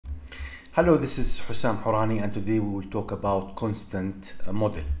Hello, this is Hussam Hourani, and today we will talk about constant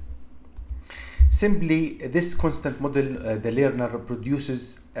model. Simply, this constant model, the learner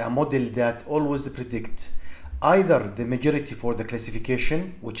produces a model that always predicts either the majority for the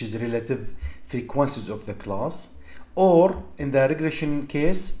classification, which is the relative frequencies of the class, or in the regression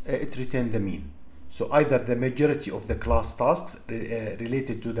case, it returns the mean. So either the majority of the class tasks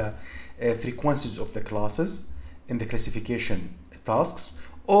related to the frequencies of the classes in the classification tasks,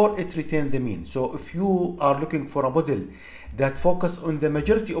 or it returns the mean. So if you are looking for a model that focus on the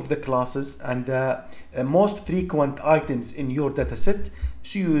majority of the classes and the most frequent items in your data set,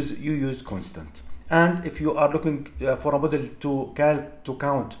 so you use constant. And if you are looking for a model to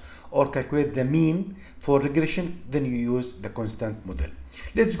count or calculate the mean for regression, then you use the constant model.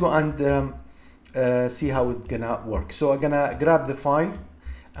 Let's go and see how it's gonna work. So I'm gonna grab the file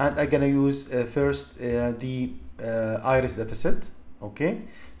and I'm gonna use first the iris dataset. Okay,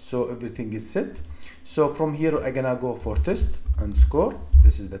 so everything is set. So from here I'm gonna go for test underscore.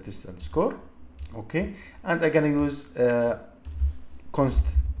 This is the test underscore. Okay, and I'm gonna use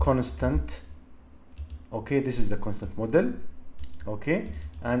constant. Okay, this is the constant model. Okay,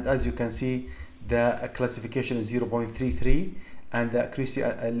 and as you can see, the classification is 0.33 and the accuracy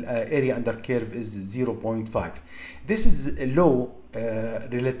area under curve is 0.5. This is low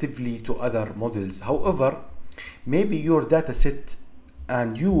relatively to other models. However, maybe your data set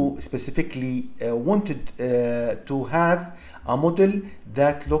and you specifically wanted to have a model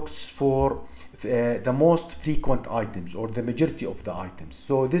that looks for the most frequent items or the majority of the items.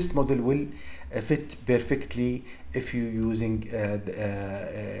 So this model will fit perfectly if you're using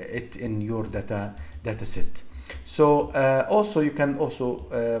it in your data set. So also you can also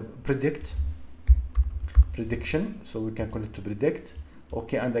prediction. So we can connect to predict.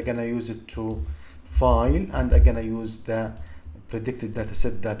 Okay, and I'm gonna use it to file, and I'm gonna use the predicted data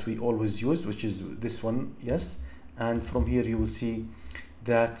set that we always use, which is this one. Yes, and from here you will see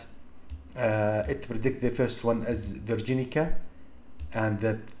that it predicts the first one as Virginica and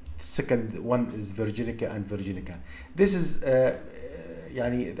the second one is Virginica and Virginica. This is the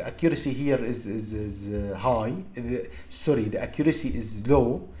accuracy here is high. The accuracy is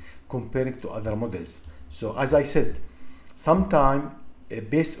low comparing to other models. So as I said, sometime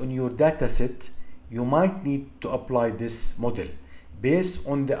based on your data set, you might need to apply this model based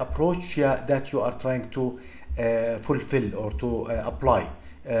on the approach that you are trying to fulfill or to apply.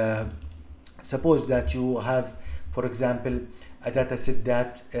 Suppose that you have, for example, a data set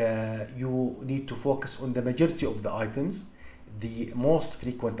that you need to focus on the majority of the items, the most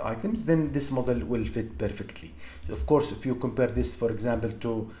frequent items, then this model will fit perfectly. So of course, if you compare this, for example,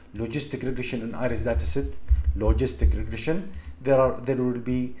 to logistic regression in iris dataset, logistic regression, there will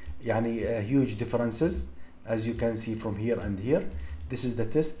be huge differences, as you can see from here and here. This is the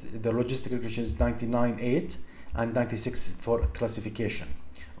test. The logistic regression is 99.8 and 96 for classification.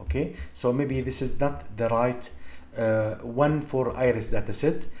 Okay, so maybe this is not the right one for iris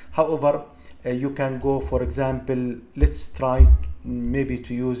dataset. However, you can go, for example, let's try maybe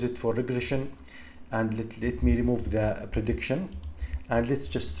to use it for regression, and let me remove the prediction, and let's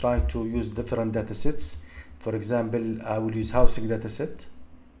just try to use different datasets. For example, I will use housing dataset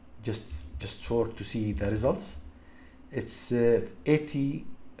just to see the results. It's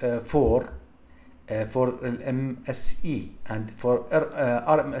 84 for MSE, and for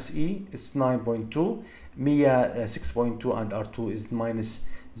RMSE it's 9.2, MIA 6.2, and R2 is minus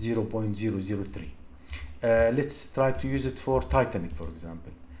 0.003. Let's try to use it for Titanic, for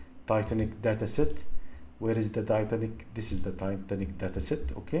example. Titanic dataset. Where is the Titanic? This is the Titanic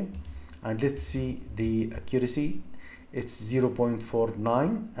dataset. Okay, and let's see the accuracy. It's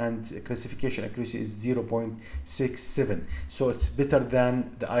 0.49 and classification accuracy is 0.67. So it's better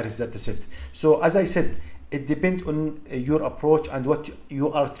than the iris dataset. So as I said, it depends on your approach and what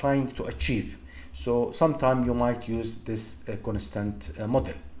you are trying to achieve. So sometime you might use this constant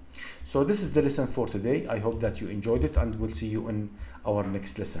model. So this is the lesson for today. I hope that you enjoyed it, and we'll see you in our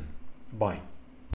next lesson. Bye.